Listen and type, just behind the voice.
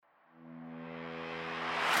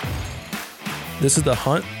This is the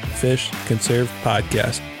Hunt, Fish, Conserve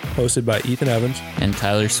podcast, hosted by Ethan Evans and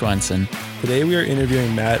Tyler Swenson. Today we are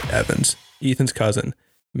interviewing Matt Evans, Ethan's cousin.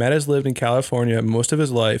 Matt has lived in California most of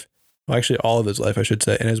his life, well, actually all of his life, I should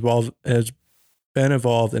say, and has been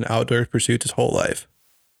involved in outdoor pursuits his whole life.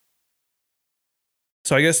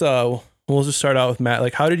 So I guess we'll just start out with Matt.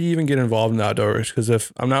 Like, how did you even get involved in the outdoors? Because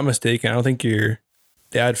if I'm not mistaken, I don't think your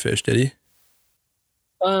dad fished, did he?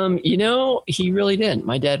 He really didn't.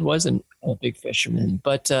 My dad wasn't a big fisherman,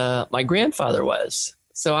 but my grandfather was.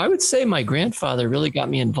 So I would say my grandfather really got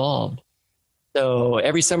me involved. So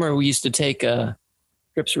every summer we used to take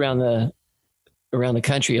trips around the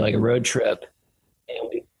country, like a road trip, and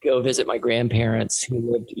we'd go visit my grandparents who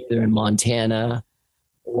lived either in Montana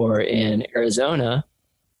or in Arizona,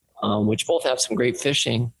 which both have some great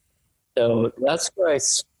fishing. So that's where I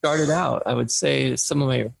started out. I would say some of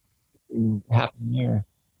my happened there.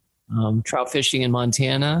 Trout fishing in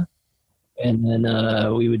Montana. And then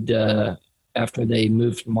we would, after they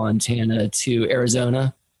moved from Montana to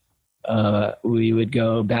Arizona, we would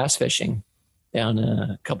go bass fishing down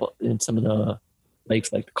in some of the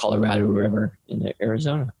lakes like the Colorado River in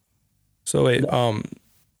Arizona. So wait,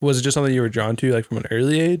 was it just something you were drawn to like from an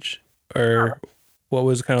early age, or what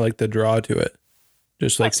was kind of like the draw to it?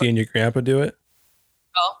 Just like seeing your grandpa do it?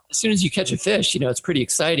 Well, as soon as you catch a fish, it's pretty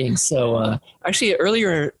exciting. So actually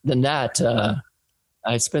earlier than that,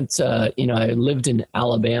 I spent, I lived in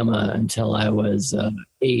Alabama until I was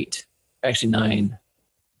 8, actually 9.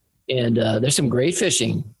 And there's some great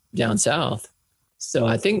fishing down south. So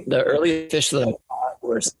I think the early fish that I caught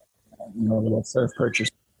were, little surf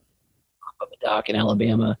perchers off of a dock in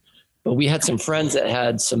Alabama. But we had some friends that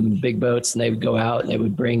had some big boats, and they would go out and they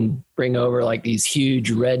would bring over like these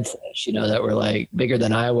huge redfish, that were like bigger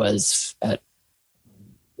than I was at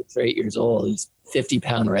 6 or 8 years old. These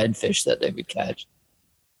 50-pound redfish that they would catch.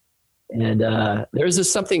 And there was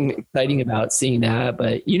just something exciting about seeing that.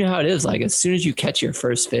 But you know how it is, like as soon as you catch your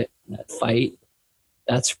first fish in that fight,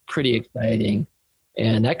 that's pretty exciting.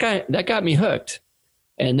 And that got me hooked.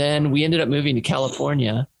 And then we ended up moving to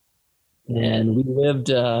California. And we lived,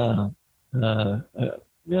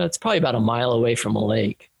 it's probably about a mile away from a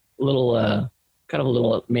lake, kind of a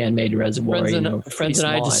little man-made reservoir. Friends and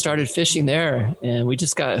I just started fishing there, and we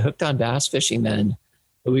just got hooked on bass fishing then.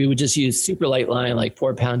 We would just use super light line, like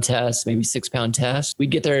 4-pound tests, maybe 6-pound tests.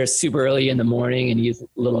 We'd get there super early in the morning and use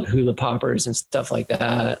little hula poppers and stuff like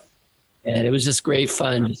that. And it was just great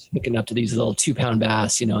fun, just hooking up to these little 2-pound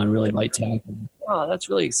bass, on really light tackle. Oh, that's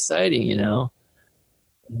really exciting, And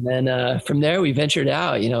then from there, we ventured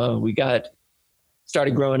out. We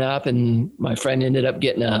started growing up, and my friend ended up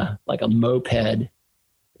getting a moped,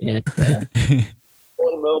 and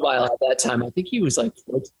mobile at that time. I think he was like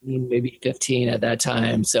 14, maybe 15 at that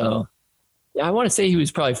time. So yeah, I want to say he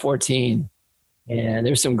was probably 14. And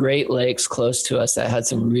there's some great lakes close to us that had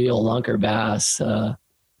some real lunker bass.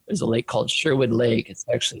 There's a lake called Sherwood Lake. It's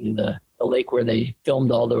actually the lake where they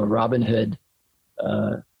filmed all the Robin Hood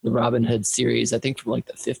series, I think from like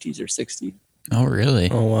the 50s or 60s. Oh,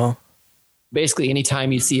 really? Oh, wow. Basically,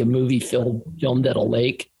 anytime you see a movie filmed at a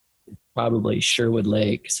lake, it's probably Sherwood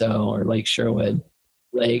Lake, or Lake Sherwood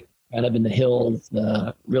Lake, kind of in the hills,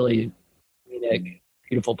 really scenic,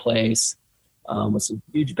 beautiful place with some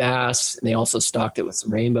huge bass. And they also stocked it with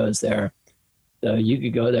some rainbows there. So you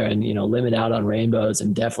could go there and, limit out on rainbows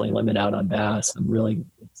and definitely limit out on bass, some really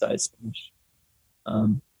good sized fish.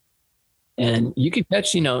 And you could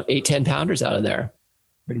catch, 8-10 pounders out of there.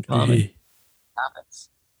 Pretty common. Happens.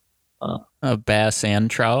 Bass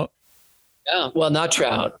and trout? Yeah, well, not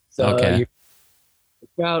trout. So okay.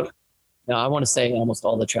 Trout, no, I want to say almost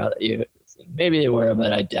all the trout that you see. Maybe they were,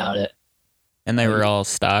 but I doubt it. And they were all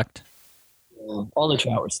stocked? Yeah, all the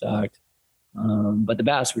trout were stocked. But the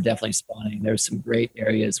bass were definitely spawning. There's some great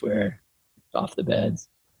areas where it's off the beds.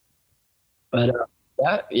 But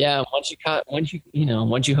once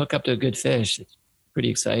you hook up to a good fish, it's pretty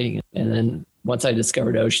exciting. And then once I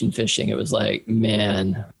discovered ocean fishing, it was like,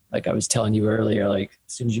 man, like I was telling you earlier, like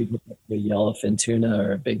as soon as you hook up to a yellowfin tuna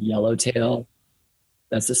or a big yellowtail,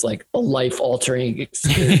 that's just like a life-altering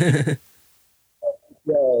experience.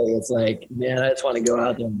 It's like, man, I just want to go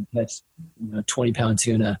out there and catch 20-pound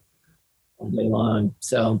tuna all day long.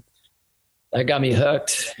 So that got me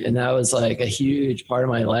hooked, and that was like a huge part of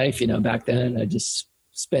my life. Back then I just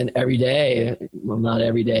spent every day, well, not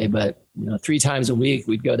every day, but 3 times a week,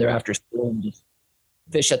 we'd go there after school and just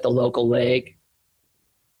fish at the local lake.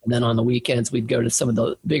 And then on the weekends, we'd go to some of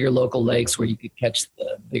the bigger local lakes where you could catch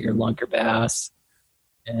the bigger lunker bass.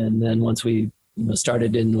 And then once we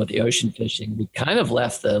started in with the ocean fishing, we kind of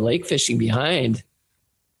left the lake fishing behind.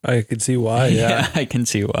 I could see why. Yeah, I can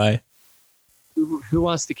see why. who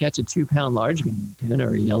wants to catch a 2-pound largemouth tuna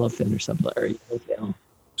or a yellowfin or something, or a yellowtail?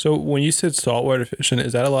 So when you said saltwater fishing,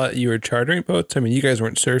 is that a lot you were chartering boats? I mean, you guys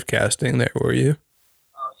weren't surf casting there, were you?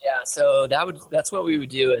 Yeah, so that's what we would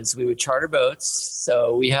do is we would charter boats.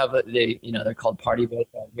 So we have they're called party boats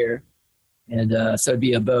out here, and so it'd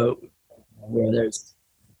be a boat where there's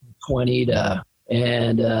 20 to,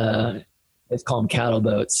 and let's call them cattle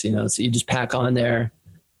boats. So you just pack on there,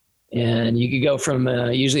 and you could go from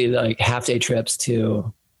usually like half-day trips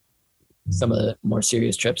to some of the more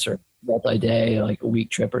serious trips or multi-day, like a week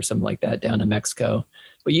trip or something like that down to Mexico.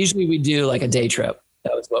 But usually we do like a day trip.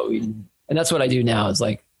 That was what and that's what I do now is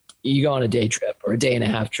like you go on a day trip or a day and a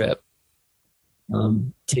half trip.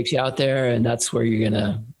 Takes you out there, and that's where you're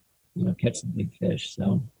gonna catch some big fish.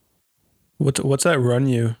 So What's that run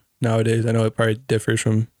you nowadays? I know it probably differs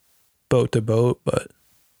from boat to boat, but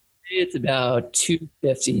it's about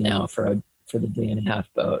 $250 now for the day and a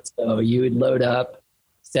half boat. So you would load up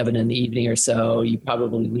 7 in the evening or so. You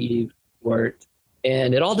probably leave work,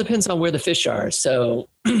 and it all depends on where the fish are. So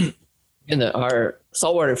our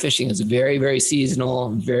saltwater fishing is very, very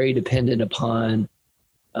seasonal, very dependent upon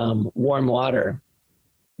warm water.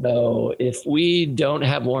 So if we don't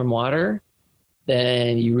have warm water,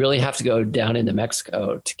 then you really have to go down into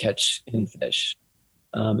Mexico to catch any fish.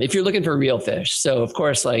 If you're looking for real fish. So of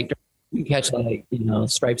course, like you catch like,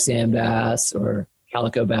 striped sand bass or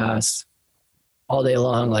calico bass all day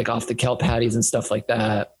long, like off the kelp patties and stuff like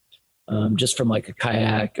that. Just from like a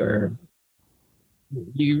kayak, or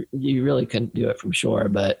you really couldn't do it from shore,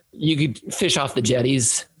 but you could fish off the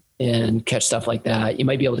jetties and catch stuff like that. You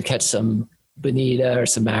might be able to catch some bonita or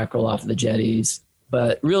some mackerel off of the jetties,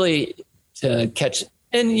 but really to catch,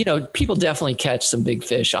 and people definitely catch some big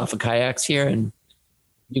fish off of kayaks here, and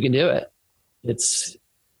you can do it. It's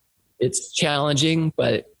challenging,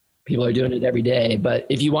 but people are doing it every day. But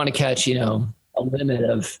if you want to catch, a limit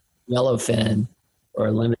of yellowfin or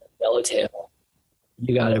a limit of yellowtail,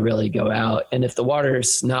 you got to really go out. And if the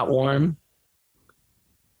water's not warm,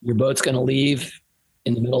 your boat's going to leave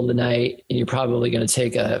in the middle of the night, and you're probably going to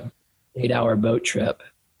take a 8-hour boat trip,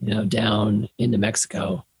 down into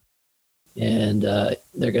Mexico. And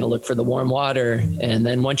they're going to look for the warm water. And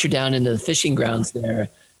then once you're down into the fishing grounds there,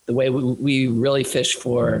 the way we really fish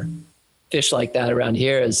for fish like that around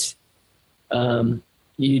here is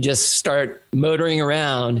you just start motoring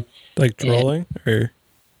around. Like trolling?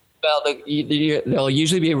 Well, there'll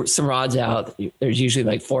usually be some rods out. There's usually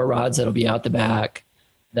like 4 rods that'll be out the back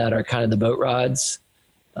that are kind of the boat rods.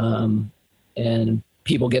 And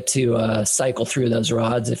people get to cycle through those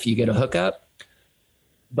rods if you get a hookup.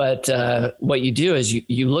 But what you do is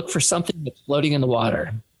you look for something that's floating in the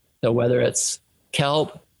water. So whether it's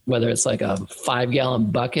kelp, whether it's like a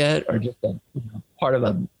 5-gallon bucket or just a part of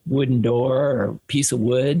a wooden door or a piece of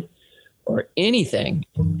wood or anything,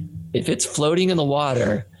 if it's floating in the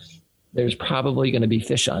water, there's probably going to be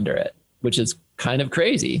fish under it, which is kind of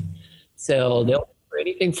crazy. So they'll look for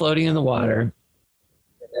anything floating in the water,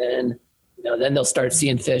 and then they'll start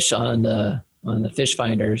seeing fish on the fish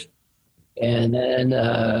finders, and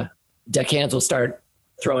then deckhands will start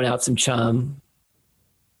throwing out some chum,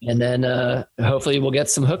 and then hopefully we'll get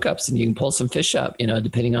some hookups and you can pull some fish up,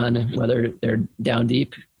 depending on whether they're down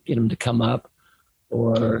deep, get them to come up,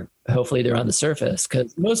 or hopefully they're on the surface.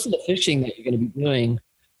 Because most of the fishing that you're going to be doing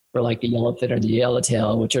for like the yellowfin or the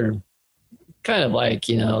yellowtail, which are kind of like,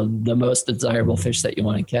 the most desirable fish that you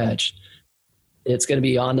want to catch, it's going to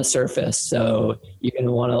be on the surface. So you're going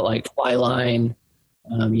to want to like fly line,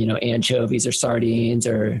 anchovies or sardines,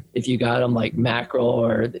 or if you got them like mackerel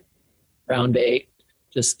or brown bait,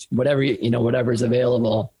 just whatever, whatever's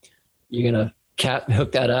available, you're going to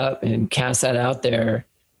hook that up and cast that out there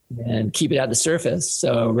and keep it at the surface.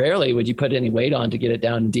 So rarely would you put any weight on to get it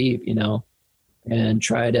down deep, and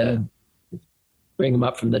try to bring them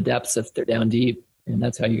up from the depths if they're down deep. And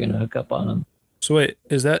that's how you're going to hook up on them. So wait,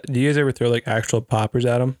 do you guys ever throw like actual poppers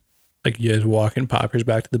at them? Like you guys walking poppers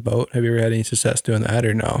back to the boat? Have you ever had any success doing that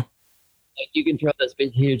or no? Like you can throw those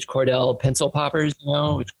big, huge Cordell pencil poppers,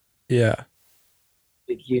 Yeah.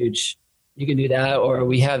 Big, huge. You can do that. Or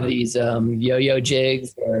we have these yo-yo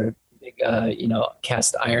jigs or big,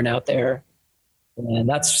 cast iron out there. And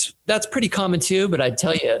that's pretty common too. But I'd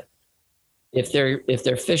tell you, if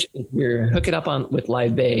you're hooking up with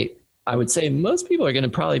live bait, I would say most people are going to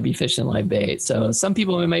probably be fishing live bait. So some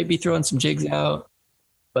people might be throwing some jigs out,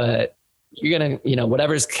 but you're going to,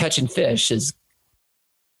 whatever's catching fish is.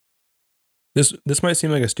 This might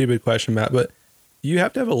seem like a stupid question, Matt, but do you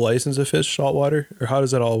have to have a license to fish saltwater, or how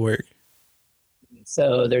does that all work?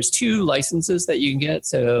 So there's 2 licenses that you can get.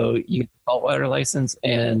 So you get a saltwater license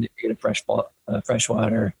and you get a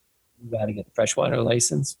freshwater you got to get the freshwater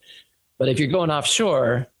license. But if you're going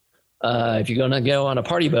offshore, if you're going to go on a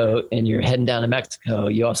party boat and you're heading down to Mexico,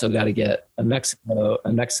 you also got to get a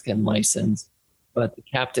Mexican license. But the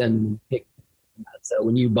captain picked that. So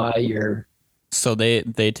when you buy your... So they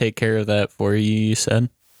take care of that for you, you said?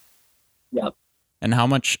 Yep. And how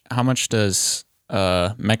much does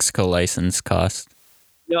a Mexico license cost?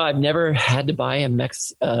 No, I've never had to buy a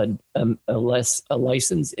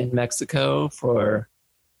license in Mexico for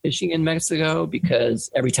fishing in Mexico, because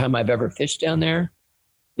every time I've ever fished down there,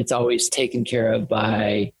 it's always taken care of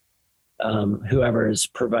by whoever is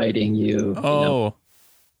providing you. Oh, you know.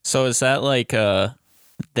 So is that like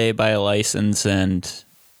they buy a license and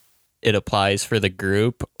it applies for the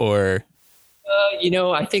group, or?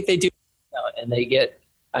 I think they do, and they get.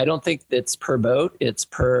 I don't think it's per boat; it's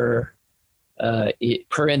per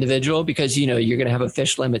individual, because you're going to have a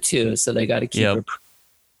fish limit too, so they got to keep. Yep.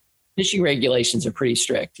 Fishing regulations are pretty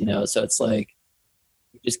strict, so it's like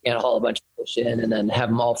you just can't haul a bunch of fish in and then have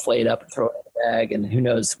them all flayed up and throw it in a bag, and who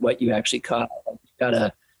knows what you actually caught. You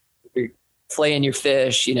gotta, if you're flaying your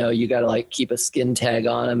fish, you gotta like keep a skin tag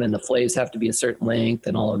on them, and the flays have to be a certain length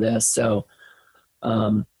and all of this. So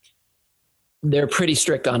they're pretty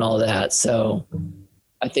strict on all that. So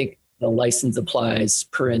I think the license applies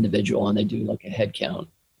per individual, and they do like a head count.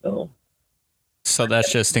 So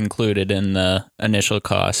that's just included in the initial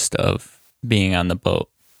cost of being on the boat.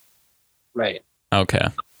 Right. Okay.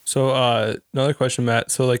 So another question,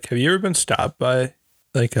 Matt. So have you ever been stopped by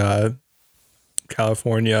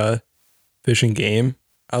California Fish and Game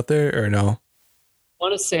out there, or no? I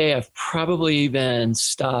want to say I've probably been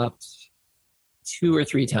stopped 2 or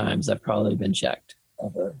 3 times. I've probably been checked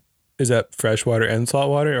over. Is that freshwater and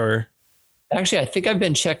saltwater, or? Actually, I think I've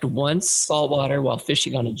been checked once saltwater while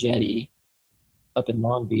fishing on a jetty up in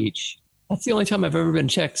Long Beach. That's the only time I've ever been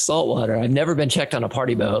checked saltwater. I've never been checked on a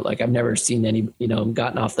party boat. I've never seen any,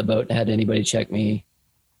 gotten off the boat and had anybody check me.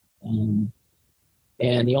 And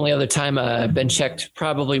the only other time I've been checked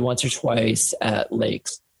probably once or twice at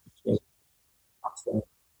lakes.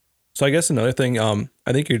 So I guess another thing, I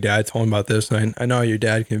think your dad told me about this, and I know how your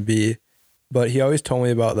dad can be, but he always told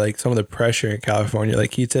me about some of the pressure in California.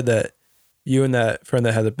 He said that you and that friend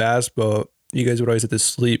that had the bass boat, you guys would always have to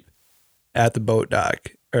sleep at the boat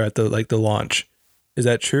dock or at the launch. Is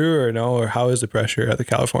that true or no? Or how is the pressure at the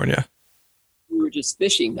California? We were just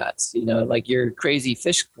fishing nuts, you're a crazy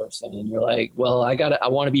fish person, and you're like, well, I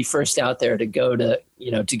want to be first out there to go to,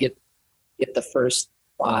 to get the first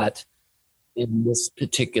spot in this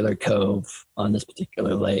particular cove on this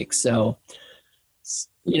particular lake. So,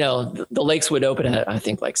 the lakes would open at, I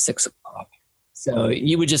think, 6 o'clock. So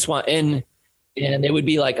you would just want in, and it would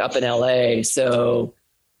be up in LA. So,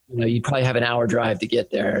 you'd probably have an hour drive to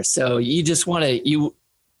get there. So you just want to, you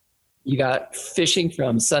got fishing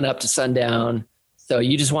from sun up to sundown. So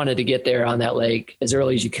you just wanted to get there on that lake as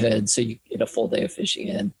early as you could, so you get a full day of fishing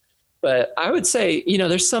in. But I would say,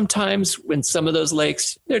 there's some times when some of those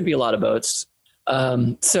lakes, there'd be a lot of boats.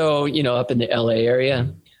 So, up in the LA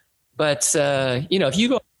area, but, if you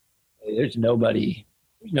go, there's nobody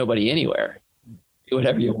anywhere. Do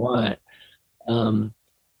whatever you want.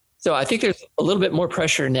 So I think there's a little bit more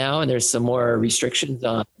pressure now, and there's some more restrictions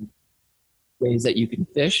on ways that you can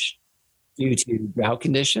fish due to drought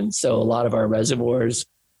conditions. So a lot of our reservoirs,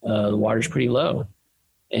 the water's pretty low.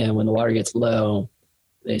 And when the water gets low,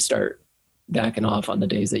 they start backing off on the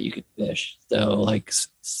days that you could fish. So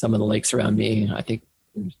some of the lakes around me, I think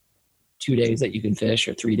there's 2 days that you can fish,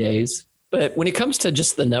 or 3 days. But when it comes to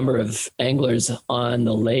just the number of anglers on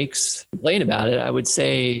the lakes complaining about it, I would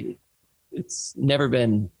say it's never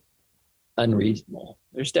been unreasonable.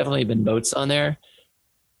 There's definitely been boats on there.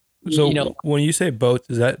 So when you say boats,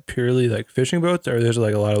 is that purely fishing boats, or there's a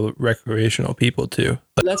lot of recreational people too?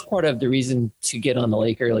 That's part of the reason to get on the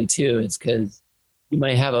lake early too, is because you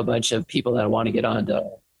might have a bunch of people that want to get on to,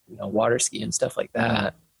 water ski and stuff like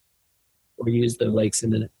that, or use the lakes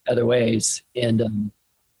in other ways. And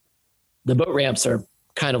the boat ramps are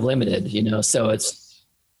kind of limited, so it's,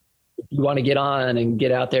 if you want to get on and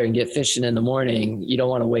get out there and get fishing in the morning, you don't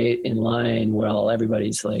want to wait in line while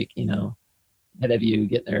everybody's ahead of you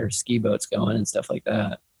getting their ski boats going and stuff like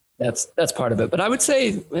that. That's part of it. But I would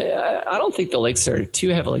say, I don't think the lakes are too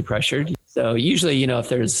heavily pressured. So usually, if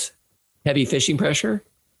there's heavy fishing pressure,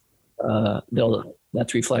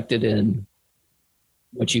 that's reflected in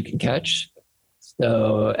what you can catch.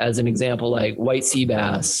 So as an example, white sea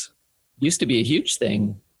bass used to be a huge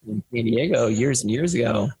thing in San Diego years and years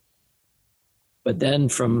ago. But then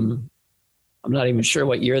I'm not even sure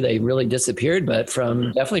what year they really disappeared, but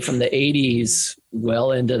definitely from the 80s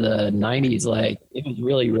well into the 90s, it was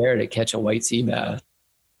really rare to catch a white sea bass.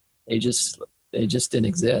 They just didn't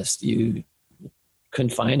exist. You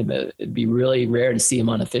couldn't find them. It'd be really rare to see them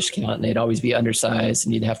on a fish count, and they'd always be undersized,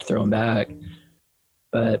 and you'd have to throw them back.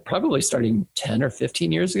 But probably starting 10 or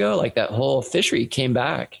 15 years ago, like that whole fishery came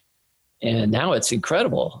back, and now it's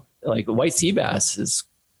incredible. Like the white sea bass is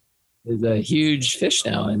a huge fish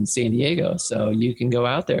now in San Diego, so you can go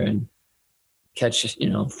out there and catch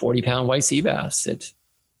 40-pound white sea bass.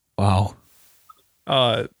 Wow.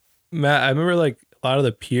 Matt, I remember like a lot of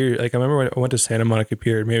the pier. Like I remember when I went to Santa Monica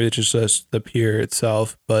Pier. Maybe it's just the pier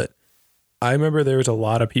itself, but I remember there was a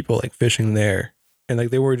lot of people like fishing there, and like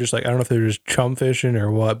they were just like, I don't know if they were just chum fishing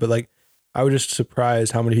or what, but like I was just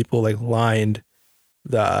surprised how many people like lined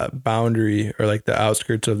the boundary or like the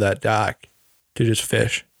outskirts of that dock to just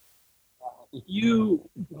fish. If you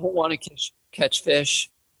don't want to catch fish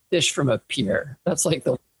from a pier. That's like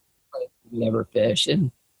the place you ever fish.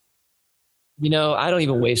 And I don't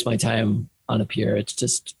even waste my time on a pier.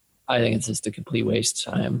 I think it's just a complete waste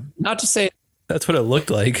of time. Not to say that's what it looked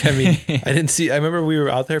like. I mean, I remember we were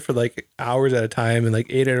out there for like hours at a time and like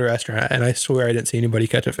ate at a restaurant, and I swear I didn't see anybody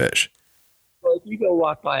catch a fish. Well, if you go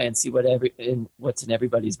walk by and see what's in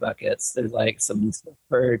everybody's buckets, there's like some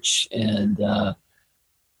perch, and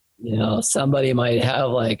somebody might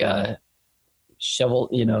have like a shovel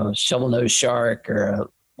nose shark or a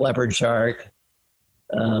leopard shark,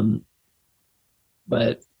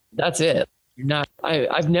 but that's it.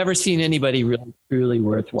 I've never seen anybody really truly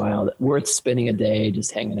worth spending a day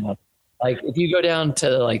just hanging out. Like if you go down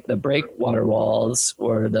to like the breakwater walls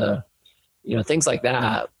or the things like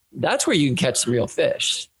that, that's where you can catch some real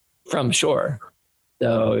fish from shore.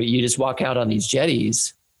 So you just walk out on these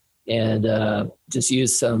jetties and just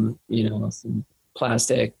use some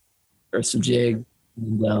plastic or some jig,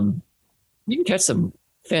 and you can catch some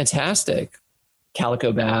fantastic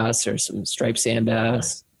calico bass or some striped sand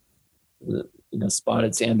bass,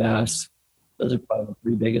 spotted sand bass. Those are probably the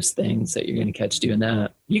three biggest things that you're going to catch doing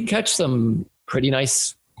that. You can catch some pretty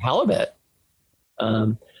nice halibut.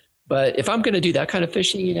 But if I'm going to do that kind of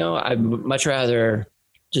fishing, I'd much rather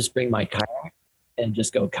just bring my kayak and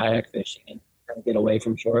just go kayak fishing and kind of get away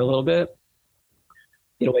from shore a little bit,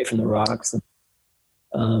 get away from the rocks.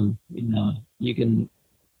 You can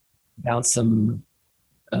bounce some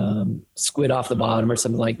squid off the bottom or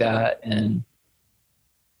something like that, and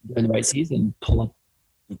during the right season, pull up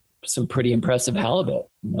some pretty impressive halibut.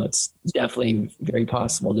 It's definitely very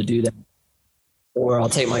possible to do that. Or I'll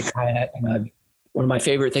take my kayak, and one of my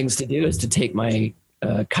favorite things to do is to take my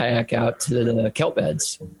kayak out to the kelp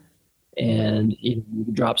beds, and you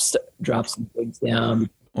drop some things down.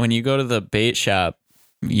 When you go to the bait shop,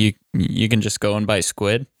 you can just go and buy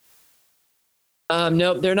squid.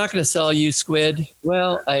 No, they're not going to sell you squid.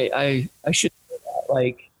 Well, I should say that.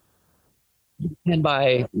 Like, you can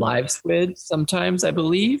buy live squid sometimes, I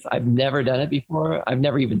believe. I've never done it before. I've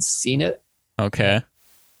never even seen it. Okay.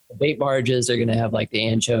 The bait barges are going to have like the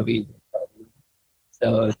anchovy.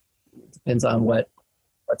 So it depends on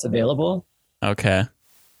what's available. Okay.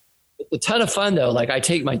 It's a ton of fun though. Like I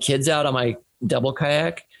take my kids out on my double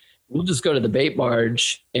kayak. We'll just go to the bait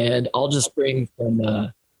barge, and I'll just bring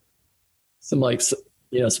some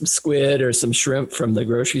squid or some shrimp from the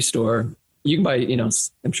grocery store. You can buy,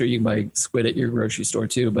 I'm sure you can buy squid at your grocery store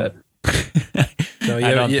too, but no,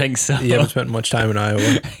 I don't think so. You haven't spent much time in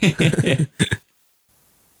Iowa. Yeah,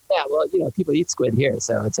 well, people eat squid here,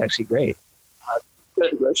 so it's actually great. Go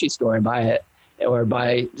to the grocery store and buy it, or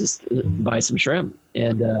buy some shrimp,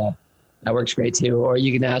 and that works great too. Or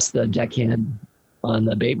you can ask the deckhand on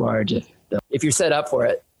the bait barge if you're set up for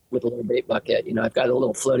it with a little bait bucket. I've got a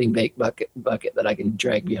little floating bait bucket that I can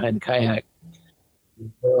drag behind the kayak.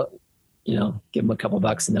 Give them a couple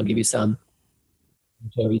bucks and they'll give you some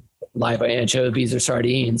live anchovies or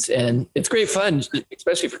sardines. And it's great fun,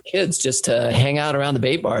 especially for kids, just to hang out around the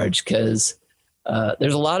bait barge, because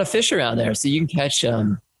there's a lot of fish around there. So you can catch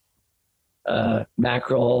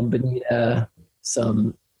mackerel, bonita,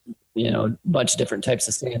 some, bunch of different types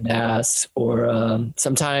of sand bass, or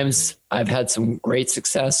sometimes I've had some great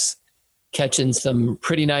success catching some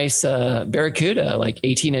pretty nice barracuda, like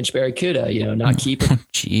 18-inch barracuda, not keeping.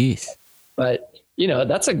 Jeez. But,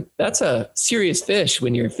 that's a serious fish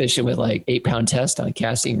when you're fishing with like 8-pound test on a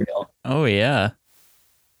casting reel. Oh, yeah.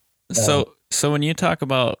 So when you talk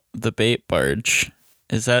about the bait barge,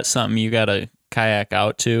 is that something you got to kayak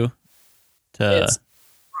out to? It's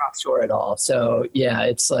not offshore at all. So, yeah,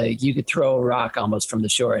 it's like you could throw a rock almost from the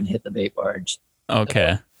shore and hit the bait barge.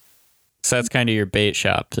 Okay. So that's kind of your bait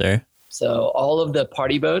shop there. So all of the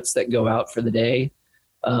party boats that go out for the day,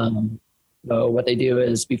 what they do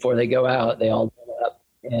is before they go out, they all go up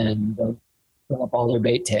and fill up all their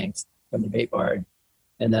bait tanks from the bait barge.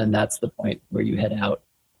 And then that's the point where you head out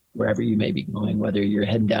wherever you may be going, whether you're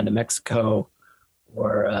heading down to Mexico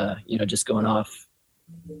or, just going off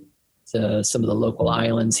to some of the local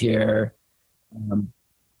islands here.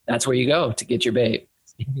 That's where you go to get your bait.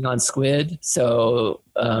 On squid. So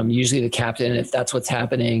usually the captain, if that's what's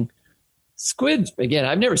happening, squid, again,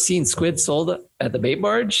 I've never seen squid sold at the bait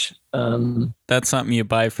barge. That's something you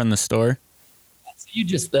buy from the store? You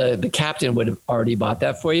just, the captain would have already bought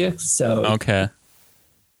that for you. So okay.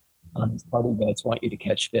 Party boats want you to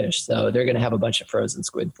catch fish. So they're going to have a bunch of frozen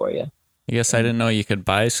squid for you. I guess I didn't know you could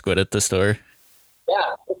buy squid at the store.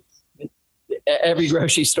 Yeah. Every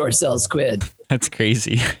grocery store sells squid. That's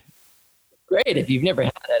crazy. Great. If you've never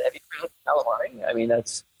had that, have you tried calamari? I mean,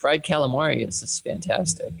 that's fried calamari is just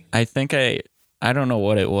fantastic. I think I don't know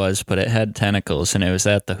what it was, but it had tentacles and it was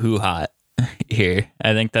at the Hoo Hot here.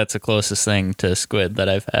 I think that's the closest thing to squid that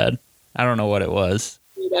I've had. I don't know what it was.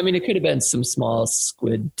 I mean, it could have been some small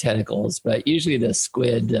squid tentacles, but usually the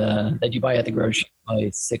squid that you buy at the grocery store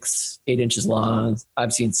is 6-8 inches long.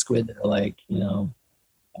 I've seen squid that are like,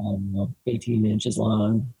 18 inches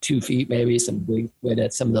long, 2 feet, maybe some big squid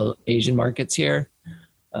at some of the Asian markets here.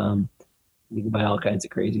 You can buy all kinds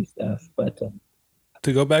of crazy stuff. But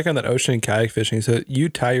to go back on that ocean and kayak fishing, so you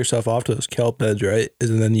tie yourself off to those kelp beds, right?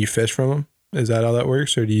 And then you fish from them? Is that how that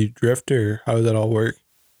works? Or do you drift, or how does that all work?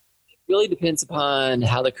 It really depends upon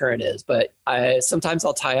how the current is. But sometimes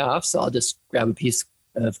I'll tie off, so I'll just grab a piece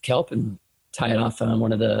of kelp and tie it off on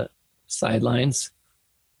one of the sidelines.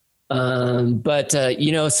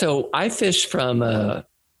 So I fish from a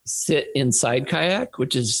sit inside kayak,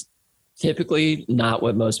 which is typically not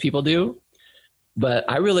what most people do, but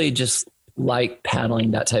I really just like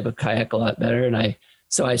paddling that type of kayak a lot better. And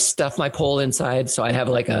so I stuff my pole inside. So I have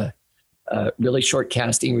like a really short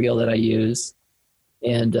casting reel that I use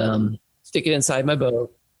and, stick it inside my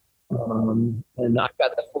boat. And I've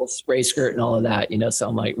got the full spray skirt and all of that, so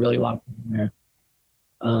I'm like really locked in there.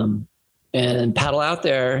 And paddle out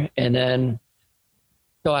there. And then,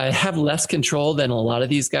 so I have less control than a lot of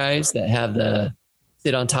these guys that have the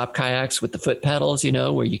sit on top kayaks with the foot pedals,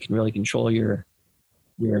 where you can really control your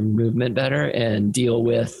movement better and deal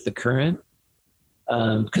with the current.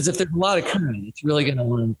 Because if there's a lot of current, it's really going to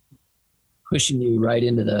want pushing you right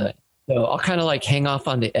into so I'll kind of like hang off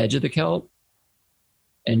on the edge of the kelp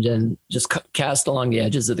and then just cast along the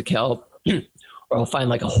edges of the kelp. Or I'll find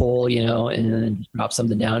like a hole, and then drop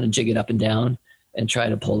something down and jig it up and down and try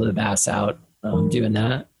to pull the bass out doing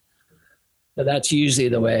that. So that's usually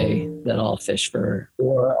the way that I'll fish or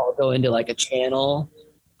I'll go into like a channel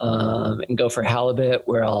and go for halibut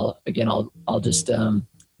where I'll just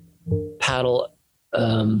paddle.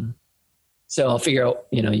 So I'll figure out,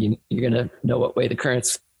 you're going to know what way the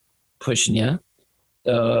current's pushing you.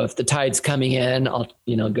 So if the tide's coming in, I'll,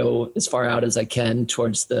 go as far out as I can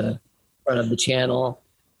towards the front of the channel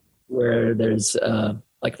where there's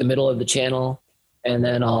like the middle of the channel, and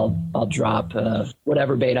then I'll drop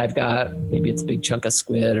whatever bait I've got. Maybe it's a big chunk of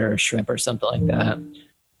squid or shrimp or something like that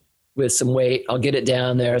with some weight. I'll get it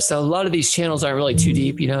down there. So a lot of these channels aren't really too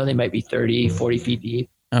deep, they might be 30, 40 feet deep.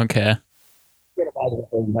 Okay.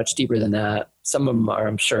 Much deeper than that. Some of them are,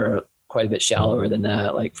 I'm sure, quite a bit shallower than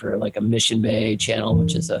that, like for like a Mission Bay channel,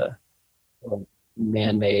 which is a little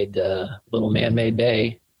man-made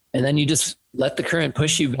bay. And then you just let the current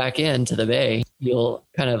push you back into the bay. You'll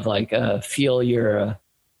kind of like feel your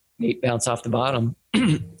bait bounce off the bottom.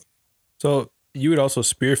 So you would also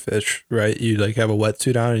spearfish, right? You'd like have a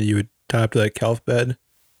wetsuit on and you would tie up to that kelp bed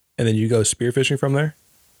and then you go spearfishing from there?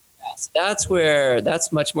 Yes,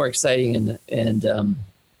 that's much more exciting and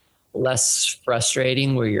less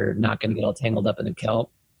frustrating, where you're not going to get all tangled up in the kelp.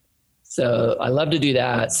 So I love to do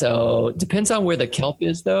that. So it depends on where the kelp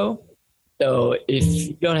is though. So if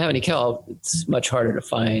you don't have any kelp, it's much harder to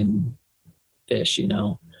find fish,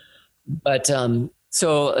 But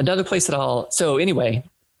so another place so anyway,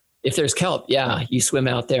 if there's kelp, yeah, you swim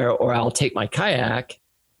out there, or I'll take my kayak,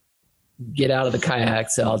 get out of the kayak.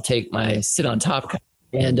 So I'll take my sit on top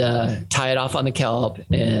and tie it off on the kelp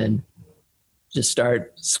and just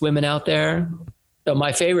start swimming out there. So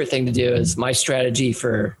my favorite thing to do is my strategy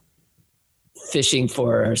for fishing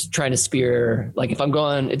for trying to spear, like if I'm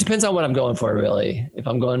going, it depends on what I'm going for really. If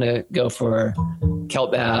I'm going to go for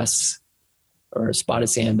kelp bass or spotted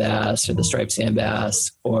sand bass or the striped sand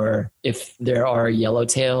bass, or if there are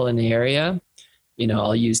yellowtail in the area,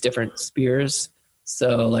 I'll use different spears.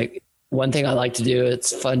 So like one thing I like to do,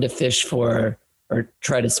 it's fun to fish for or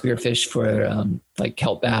try to spearfish for like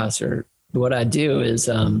kelp bass. Or what I do is,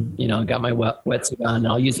 I got my wetsuit on and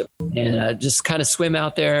I'll use it and just kind of swim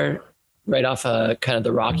out there right off kind of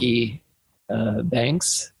the rocky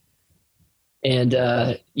banks And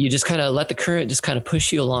you just kind of let the current just kind of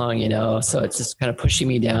push you along, you know. So it's just kind of pushing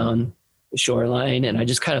me down the shoreline, and I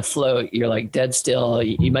just kind of float. You're like dead still.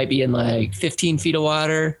 You might be in like 15 feet of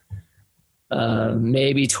water,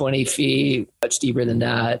 maybe 20 feet, much deeper than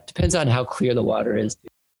that. Depends on how clear the water is.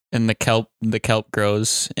 And the kelp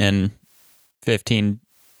grows in 15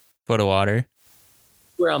 foot of water.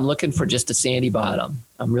 Where I'm looking for just a sandy bottom.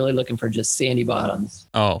 I'm really looking for just sandy bottoms.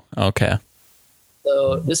 Oh, okay.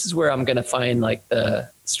 So this is where I'm going to find like the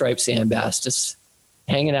striped sand bass just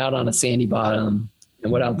hanging out on a sandy bottom.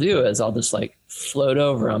 And what I'll do is I'll just like float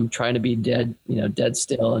over them, trying to be dead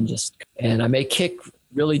still, and I may kick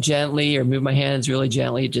really gently or move my hands really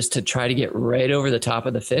gently just to try to get right over the top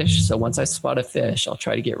of the fish. So once I spot a fish, I'll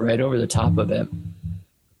try to get right over the top of it.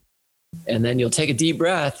 And then you'll take a deep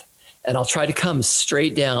breath, and I'll try to come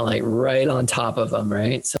straight down, like right on top of them,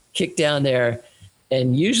 right? So kick down there.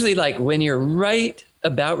 And usually like when you're right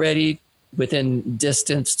about ready within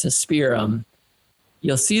distance to spear them,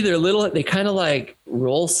 you'll see they kind of like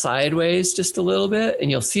roll sideways just a little bit, and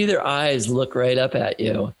you'll see their eyes look right up at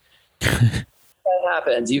you. That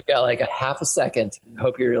happens. You've got like a half a second.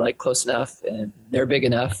 Hope you're like close enough and they're big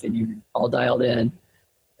enough and you're all dialed in,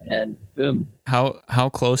 and boom. How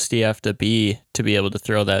close do you have to be able to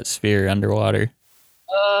throw that spear underwater?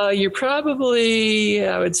 You're probably,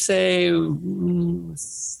 I would say,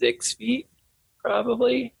 6 feet,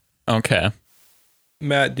 probably. Okay.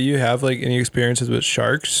 Matt, do you have like any experiences with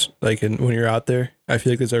sharks? Like when you're out there, I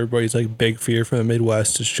feel like that's everybody's like big fear from the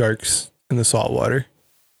Midwest is sharks in the salt water.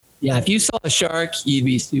 Yeah, if you saw a shark, you'd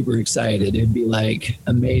be super excited. It'd be like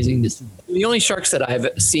amazing to see. The only sharks that I've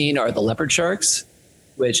seen are the leopard sharks,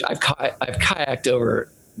 which I've kayaked over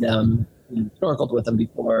them and snorkeled with them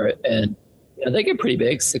before, and you know, they get pretty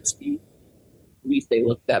big, 6 feet. At least they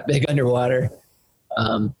look that big underwater.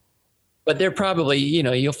 But they're probably, you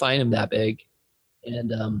know, you'll find them that big,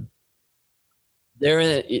 and they're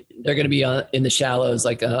going to be in the shallows,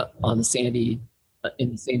 like on the sandy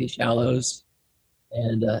shallows,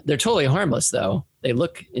 and they're totally harmless though. They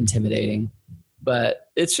look intimidating,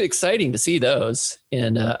 but it's exciting to see those.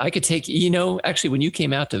 And I could take, you know, actually when you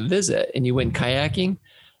came out to visit and you went kayaking,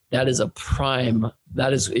 that is a prime.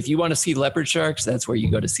 That is, if you want to see leopard sharks, that's where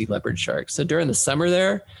you go to see leopard sharks. So during the summer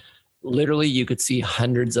there, literally you could see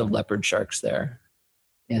hundreds of leopard sharks there.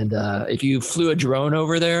 And if you flew a drone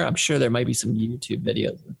over there, I'm sure there might be some YouTube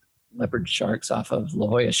videos of leopard sharks off of La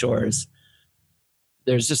Jolla shores.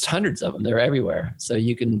 There's just hundreds of them. They're everywhere. So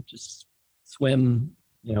you can just swim,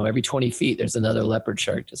 you know, every 20 feet, there's another leopard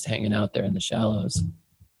shark just hanging out there in the shallows.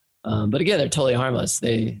 But again, they're totally harmless.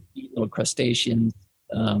 They eat little crustaceans.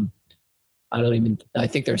 I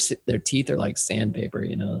think their teeth are like sandpaper,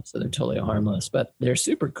 you know, so they're totally harmless, but they're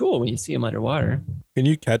super cool when you see them underwater. Can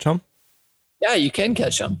you catch them? Yeah, you can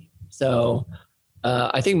catch them. So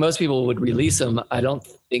I think most people would release them. I don't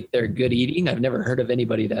think they're good eating. I've never heard of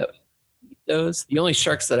anybody that eat those. The only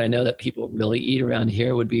sharks that I know that people really eat around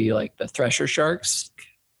here would be like the thresher sharks.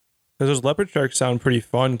 Because those leopard sharks sound pretty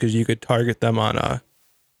fun because you could target them on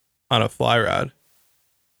a fly rod.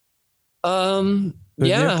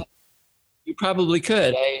 Yeah, you probably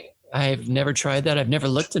could. I've never tried that. I've never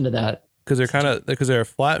looked into that. Because they're a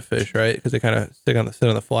flat fish, right? Because they kind of sit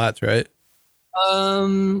on the flats, right?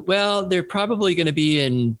 Well, they're probably going to be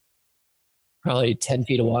in probably 10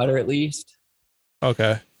 feet of water at least.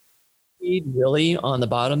 Okay. Really on the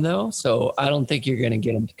bottom though, so I don't think you're going to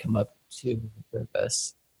get them to come up to the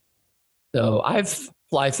surface. So I've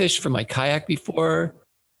fly fished from my kayak before,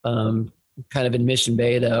 kind of in Mission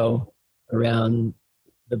Bay though, around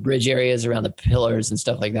the bridge areas, around the pillars and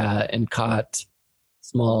stuff like that, and caught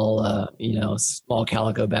small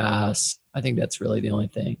calico bass. I think that's really the only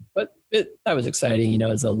thing, but that was exciting, you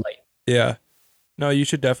know, as a light. Yeah. No, you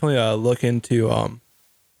should definitely look into, I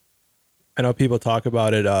know people talk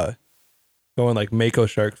about it, going like mako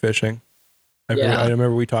shark fishing. I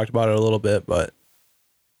remember we talked about it a little bit, but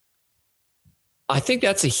I think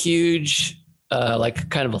that's a huge, like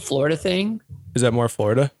kind of a Florida thing. Is that more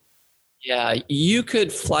Florida? Yeah, you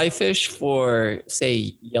could fly fish for,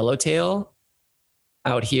 say, yellowtail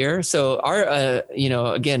out here. So our,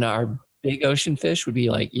 again, our big ocean fish would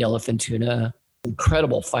be like yellowfin tuna.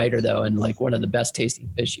 Incredible fighter though, and like one of the best tasting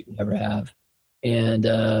fish you can ever have. And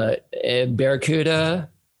barracuda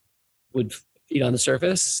would feed on the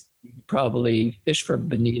surface. You could probably fish for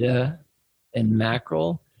bonita and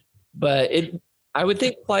mackerel, but I would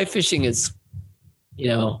think fly fishing is, you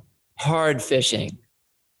know, hard fishing.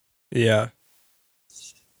 Yeah.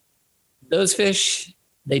 Those fish,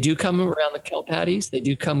 they do come around the kelp patties. They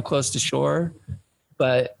do come close to shore,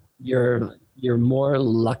 but you're more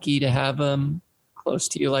lucky to have them close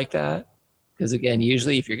to you like that, Because again,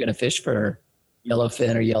 usually if you're going to fish for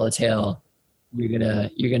yellowfin or yellowtail, you're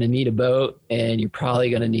gonna need a boat, and you're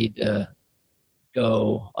probably going to need to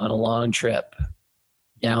go on a long trip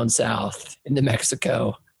down south into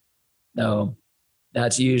Mexico. So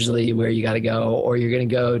that's usually where you got to go, or you're going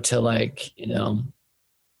to go to like, the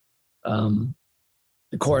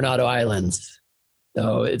Coronado Islands.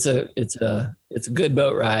 So it's a good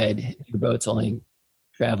boat ride. If your boat's only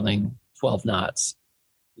traveling 12 knots,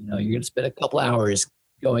 you're going to spend a couple hours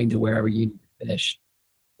going to wherever you need to fish.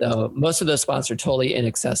 So most of those spots are totally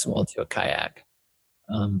inaccessible to a kayak.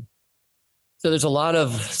 So there's a lot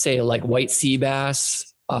of, say, like white sea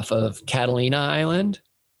bass off of Catalina Island.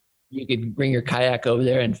 You could bring your kayak over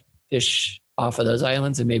there and fish off of those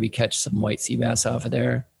islands and maybe catch some white sea bass off of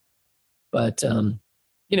there. But,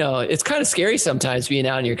 it's kind of scary sometimes being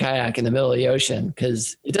out in your kayak in the middle of the ocean,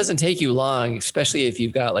 because it doesn't take you long, especially if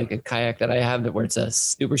you've got like a kayak that I have where it's a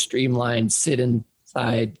super streamlined sit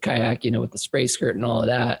inside kayak, with the spray skirt and all of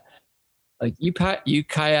that. Like you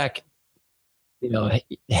kayak,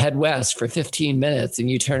 head west for 15 minutes and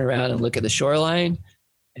you turn around and look at the shoreline,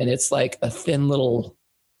 and it's like a thin little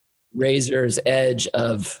razor's edge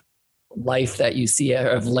of life that you see,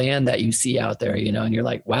 of land that you see out there, and you're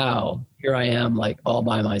like, wow, here I am, like all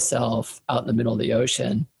by myself out in the middle of the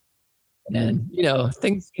ocean. And,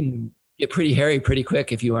 things can get pretty hairy pretty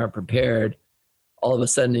quick if you aren't prepared. All of a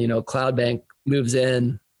sudden, cloud bank moves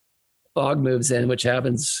in, fog moves in, which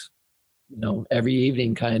happens, every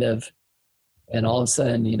evening kind of. And all of a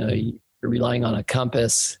sudden, you're relying on a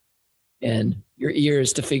compass and your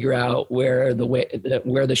ears to figure out where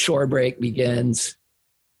the shore break begins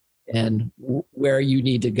and where you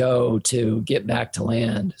need to go to get back to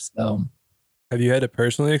land. So, have you had to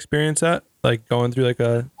personally experience that, like going through like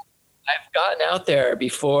a? I've gotten out there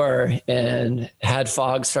before and had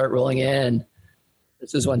fog start rolling in.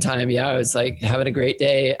 This was one time, I was like having a great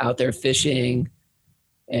day out there fishing,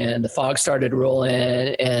 and the fog started to roll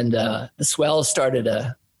in, and the swells started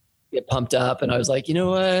to get pumped up, and I was like, you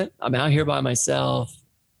know what? I'm out here by myself.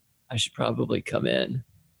 I should probably come in.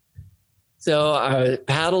 So I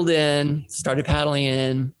started paddling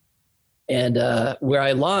in, and where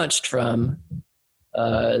I launched from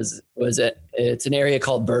it's an area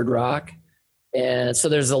called Bird Rock. And so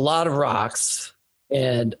there's a lot of rocks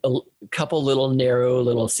and a couple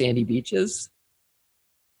little sandy beaches.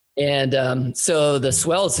 And so the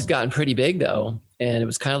swells had gotten pretty big though. And it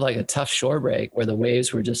was kind of like a tough shore break where the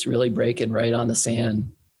waves were just really breaking right on the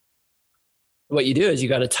sand. What you do is you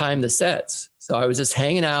got to time the sets. So I was just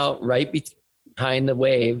hanging out right behind the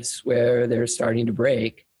waves where they're starting to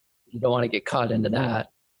break. You don't want to get caught into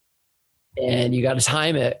that. And you got to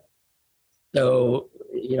time it. So,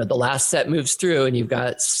 the last set moves through and you've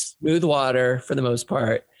got smooth water for the most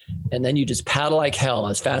part. And then you just paddle like hell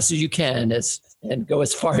as fast as you can and go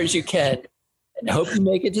as far as you can and hope you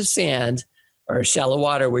make it to sand or shallow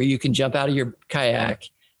water where you can jump out of your kayak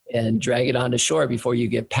and drag it onto shore before you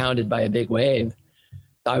get pounded by a big wave.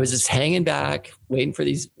 So I was just hanging back, waiting for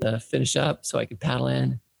these to finish up so I could paddle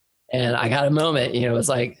in. And I got a moment, it was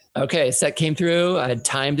like, okay, set came through. I had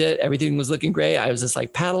timed it. Everything was looking great. I was just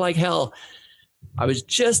like, paddle like hell. I was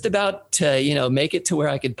just about to, make it to where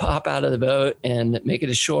I could pop out of the boat and make it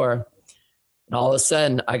ashore. And all of a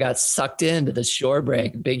sudden I got sucked into the shore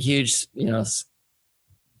break, big, huge,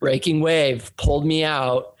 breaking wave pulled me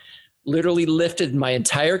out, literally lifted my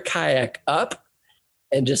entire kayak up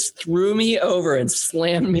and just threw me over and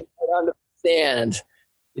slammed me onto the sand.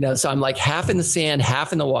 So I'm like half in the sand,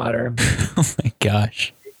 half in the water. Oh my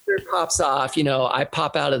gosh. It pops off, I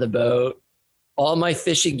pop out of the boat. All my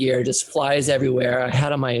fishing gear just flies everywhere. I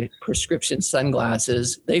had on my prescription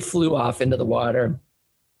sunglasses. They flew off into the water.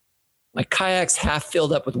 My kayak's half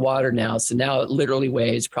filled up with water now. So now it literally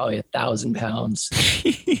weighs probably 1,000 pounds.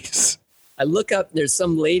 Jeez. I look up, there's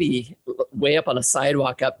some lady way up on a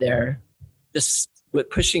sidewalk up there, just with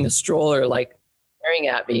pushing a stroller, like staring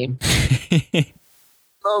at me.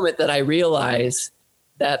 Moment that I realized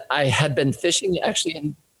that I had been fishing actually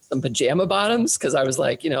in some pajama bottoms because I was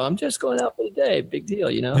like, I'm just going out for the day. Big deal,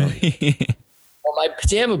 Well, my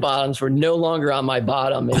pajama bottoms were no longer on my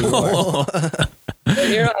bottom anymore. And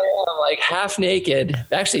here I am, like half naked,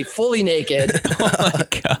 actually fully naked. Oh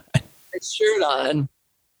my God. My shirt on.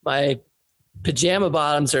 My pajama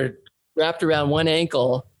bottoms are wrapped around one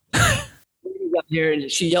ankle. Up here,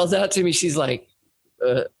 and she yells out to me. She's like,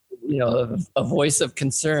 a voice of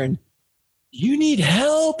concern. You need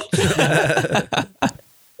help?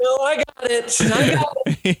 No, I got it.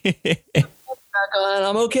 Back on.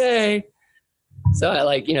 I'm okay. So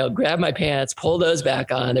I grab my pants, pull those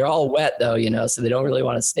back on. They're all wet though, so they don't really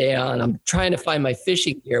want to stay on. I'm trying to find my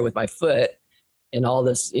fishing gear with my foot. in all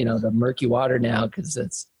this, the murky water now, because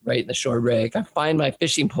it's right in the shore break. I find my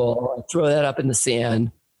fishing pole, I throw that up in the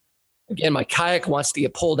sand. Again, my kayak wants to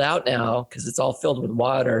get pulled out now because it's all filled with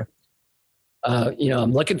water.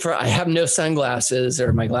 I'm looking I have no sunglasses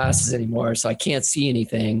or my glasses anymore, so I can't see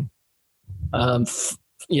anything. Find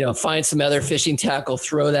some other fishing tackle,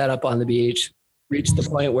 throw that up on the beach, reach the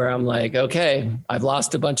point where I'm like, okay, I've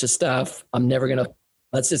lost a bunch of stuff.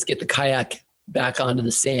 Let's just get the kayak back onto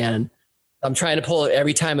the sand. I'm trying to pull it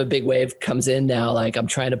every time a big wave comes in now. Like I'm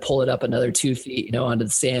trying to pull it up another 2 feet, onto the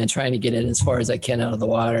sand, trying to get it as far as I can out of the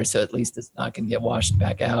water. So at least it's not going to get washed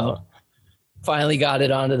back out. Finally got it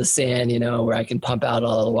onto the sand, where I can pump out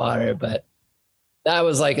all the water. But that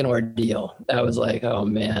was like an ordeal. That was like, oh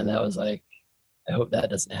man, that was like, I hope that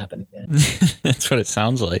doesn't happen again. That's what it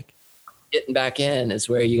sounds like. Getting back in is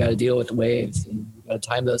where you got to deal with the waves, and you got to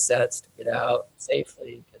time those sets to get out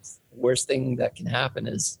safely. Because the worst thing that can happen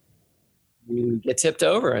is you get tipped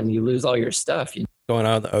over and you lose all your stuff. Going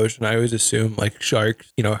out in the ocean, I always assume like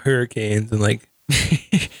sharks, hurricanes, and like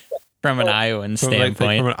from an Iowan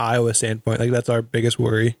standpoint. From an Iowa standpoint, like that's our biggest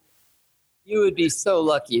worry. You would be so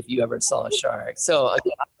lucky if you ever saw a shark. So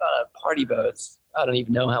again, I've gone on party boats, I don't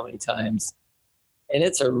even know how many times. And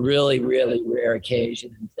it's a really, really rare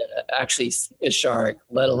occasion to actually see a shark,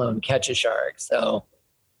 let alone catch a shark. So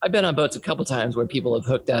I've been on boats a couple times where people have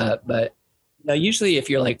hooked up, but usually if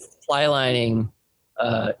you're like fly lining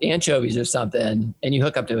anchovies or something and you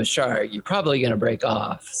hook up to a shark, you're probably going to break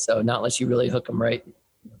off. So not unless you really hook them right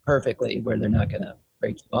perfectly where they're not going to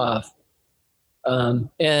break you off.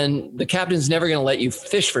 And the captain's never going to let you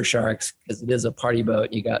fish for sharks because it is a party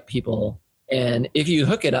boat. You got people. And if you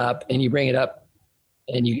hook it up and you bring it up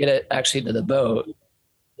and you get it actually to the boat,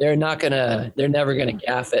 they're never going to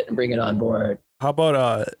gaff it and bring it on board. How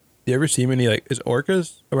about, do you ever see many, is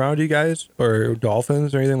orcas around you guys or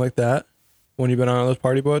dolphins or anything like that when you've been on those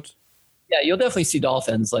party boats? Yeah, you'll definitely see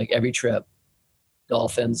dolphins like every trip.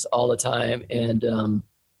 Dolphins all the time. And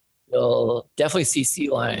you'll definitely see sea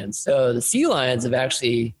lions. So the sea lions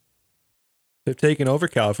they've taken over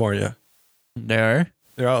California. They're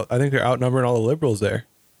out. I think they're outnumbering all the liberals there.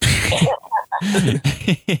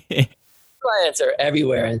 Lions are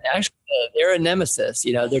everywhere, and actually they're a nemesis.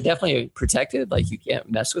 They're definitely protected. Like you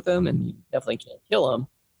can't mess with them, and you definitely can't kill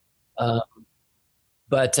them.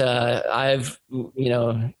 But I've,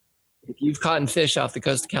 if you've caught fish off the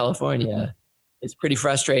coast of California, it's pretty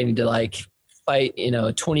frustrating to fight,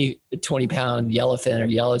 a 20 pound yellowfin or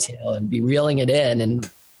yellowtail and be reeling it in and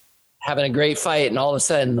having a great fight, and all of a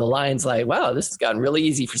sudden the line's like, wow, this has gotten really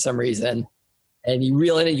easy for some reason. And you're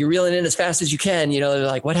reeling in as fast as you can. They're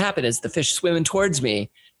like, what happened? Is the fish swimming towards me?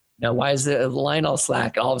 Why is the line all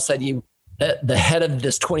slack? And all of a sudden the head of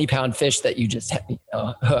this 20 pound fish that you just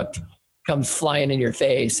hooked comes flying in your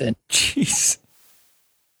face, and jeez,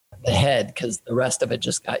 the head, because the rest of it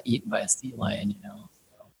just got eaten by a sea lion,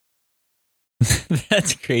 So.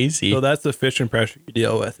 That's crazy. So that's the fishing pressure you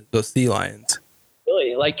deal with, those sea lions.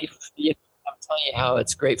 Really, I'm telling you how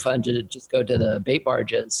it's great fun to just go to the bait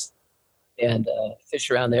barges and fish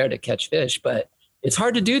around there to catch fish. But it's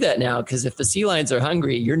hard to do that now because if the sea lions are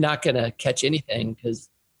hungry, you're not going to catch anything because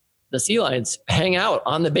the sea lions hang out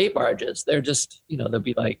on the bait barges. They're just, there'll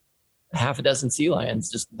be like half a dozen sea lions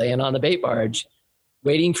just laying on the bait barge,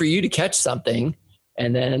 waiting for you to catch something,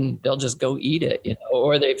 and then they'll just go eat it,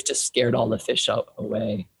 or they've just scared all the fish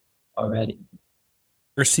away already.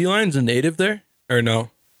 Are sea lions a native there or no?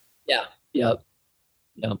 Yeah. Yep.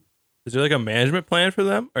 Is there a management plan for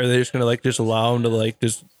them? Or are they just going to just allow them to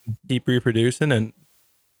just keep reproducing and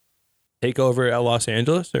take over Los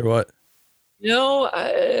Angeles or what? You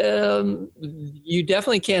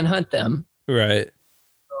definitely can't hunt them. Right.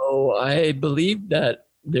 So I believe that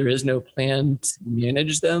there is no plan to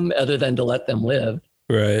manage them other than to let them live.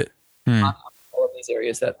 Right. All of these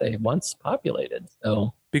areas that they once populated.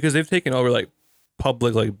 So because they've taken over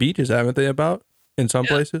public beaches, haven't they, in some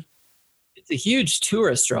places? It's a huge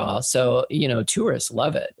tourist draw. So, tourists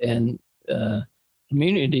love it. And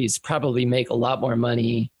communities probably make a lot more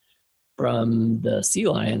money from the sea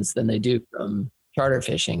lions than they do from charter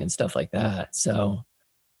fishing and stuff like that. So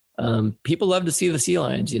people love to see the sea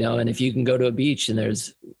lions, and if you can go to a beach and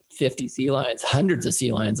there's 50 sea lions, hundreds of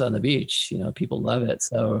sea lions on the beach, people love it.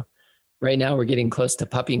 So right now we're getting close to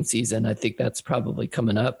pupping season. I think that's probably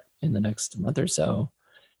coming up in the next month or so.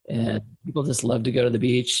 And people just love to go to the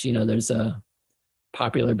beach. There's a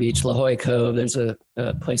popular beach, La Jolla Cove. There's a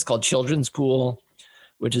place called Children's Pool,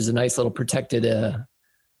 which is a nice little protected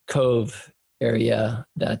cove area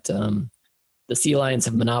that the sea lions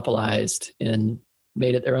have monopolized and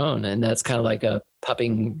made it their own. And that's kind of like a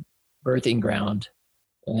pupping birthing ground.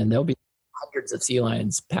 And there'll be hundreds of sea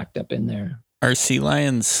lions packed up in there. Are sea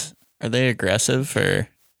lions, are they aggressive, or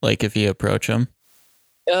like if you approach them?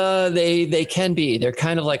 They can be. They're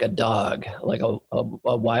kind of like a dog, like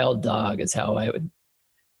a wild dog is how I would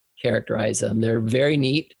characterize them. They're very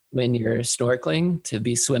neat when you're snorkeling to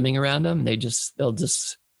be swimming around them. They just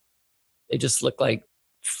look like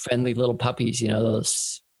friendly little puppies,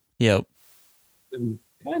 those Yep.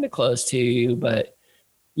 kind of close to you, but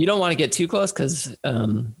you don't want to get too close because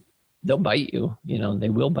they'll bite you. They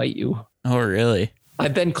will bite you. Oh, really?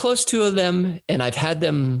 I've been close to them, and I've had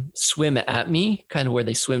them swim at me, kind of where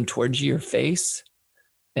they swim towards your face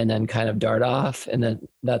and then kind of dart off. And then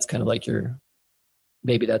that's kind of like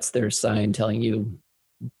maybe that's their sign telling you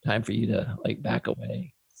time for you to like back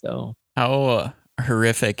away. So How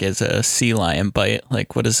horrific is a sea lion bite?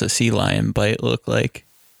 Like, what does a sea lion bite look like?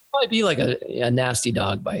 probably be like a nasty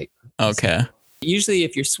dog bite. Okay. So usually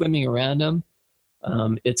if you're swimming around them,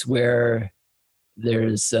 it's where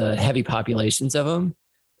there's heavy populations of them,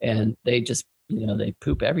 and they just, they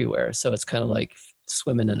poop everywhere. So it's kind of like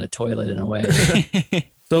swimming in a toilet in a way.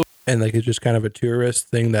 So, and like it's just kind of a tourist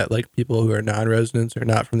thing that like people who are non-residents or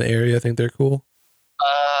not from the area think they're cool.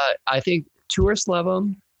 I think tourists love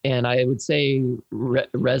them, and I would say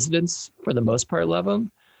residents for the most part love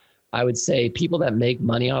them. I would say people that make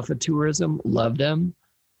money off of tourism love them.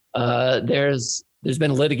 There's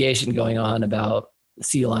been litigation going on about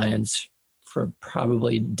sea lions for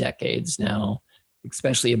probably decades now,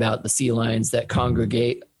 especially about the sea lions that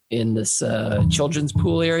congregate in this children's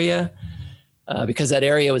pool area, because that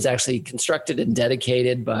area was actually constructed and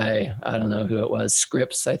dedicated by, I don't know who it was,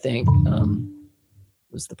 Scripps, I think,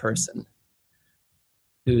 was the person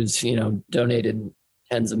who's, donated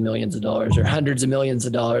tens of millions of dollars or hundreds of millions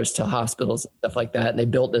of dollars to hospitals and stuff like that. And they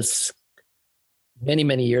built this many,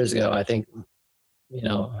 many years ago. I think,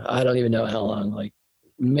 I don't even know how long, like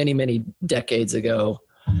many, many decades ago,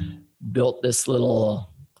 built this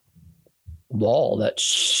little wall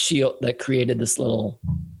that created this little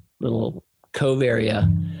cove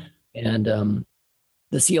area. And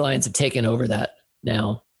the sea lions have taken over that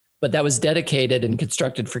now. But that was dedicated and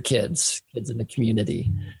constructed for kids in the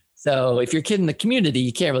community. So if you're a kid in the community,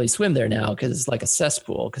 you can't really swim there now because it's like a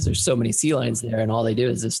cesspool because there's so many sea lions there, and all they do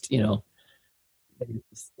is just,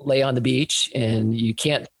 lay on the beach, and you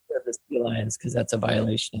can't serve the sea lions because that's a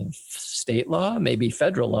violation of state law, maybe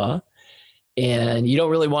federal law. And you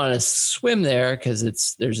don't really want to swim there because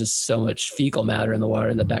there's just so much fecal matter in the water,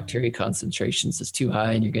 and the bacteria concentrations is too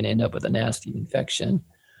high, and you're going to end up with a nasty infection.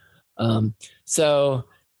 So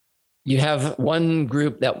you have one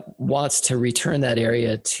group that wants to return that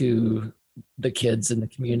area to the kids in the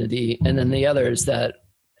community, and then the others that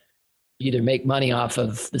either make money off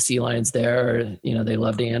of the sea lions there, or, they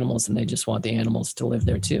love the animals and they just want the animals to live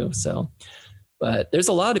there too. So, but there's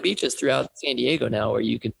a lot of beaches throughout San Diego now where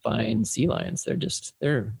you can find sea lions.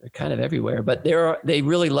 They're kind of everywhere, but they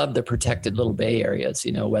really love the protected little bay areas,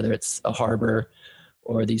 whether it's a harbor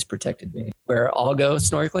or these protected bays where I'll go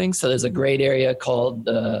snorkeling. So there's a great area called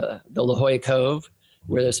the La Jolla Cove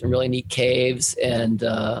where there's some really neat caves and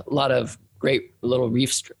a lot of great little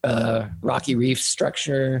reef, rocky reef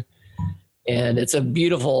structure. And it's a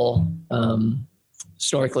beautiful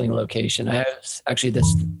snorkeling location. I was actually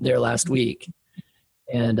there last week,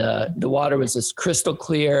 and the water was just crystal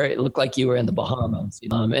clear. It looked like you were in the Bahamas.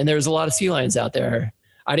 And there was a lot of sea lions out there.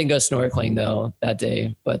 I didn't go snorkeling though that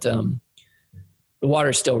day, but the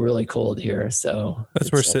water's still really cold here. So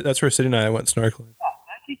that's where City and I went snorkeling.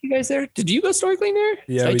 I take you guys there. Did you go snorkeling there?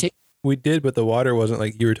 Yeah, we did, but the water wasn't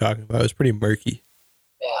like you were talking about. It was pretty murky.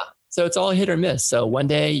 Yeah. So it's all hit or miss. So one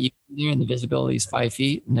day you can be there and the visibility is 5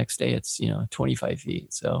 feet. The next day it's 25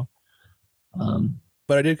 feet. So,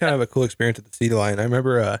 but I did kind of have a cool experience at the Sea Lion. I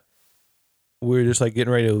remember we were just like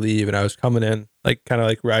getting ready to leave, and I was coming in, like kind of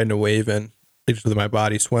like riding a wave in, just with my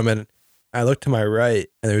body swimming. I looked to my right,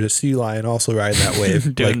 and there was a sea lion also riding that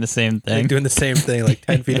wave, doing the same thing, like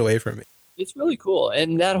 10 feet away from me. It's really cool,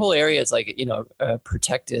 and that whole area is like a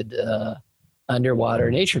protected underwater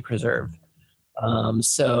nature preserve.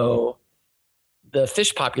 So the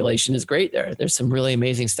fish population is great there. There's some really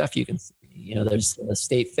amazing stuff you can see. There's a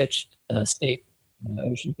state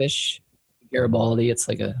ocean fish, Garibaldi. It's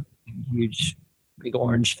like a huge, big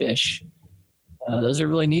orange fish. Those are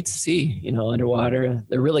really neat to see, underwater.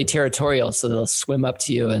 They're really territorial, so they'll swim up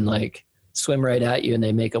to you and like swim right at you, and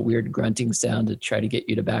they make a weird grunting sound to try to get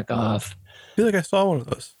you to back off. I feel like I saw one of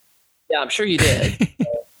those. Yeah, I'm sure you did.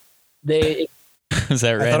 Is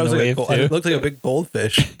that right? I thought it was like it looked like a big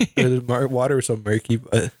goldfish. The water was so murky,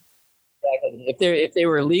 but if they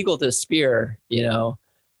were legal to spear, you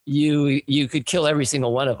could kill every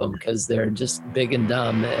single one of them because they're just big and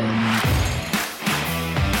dumb, and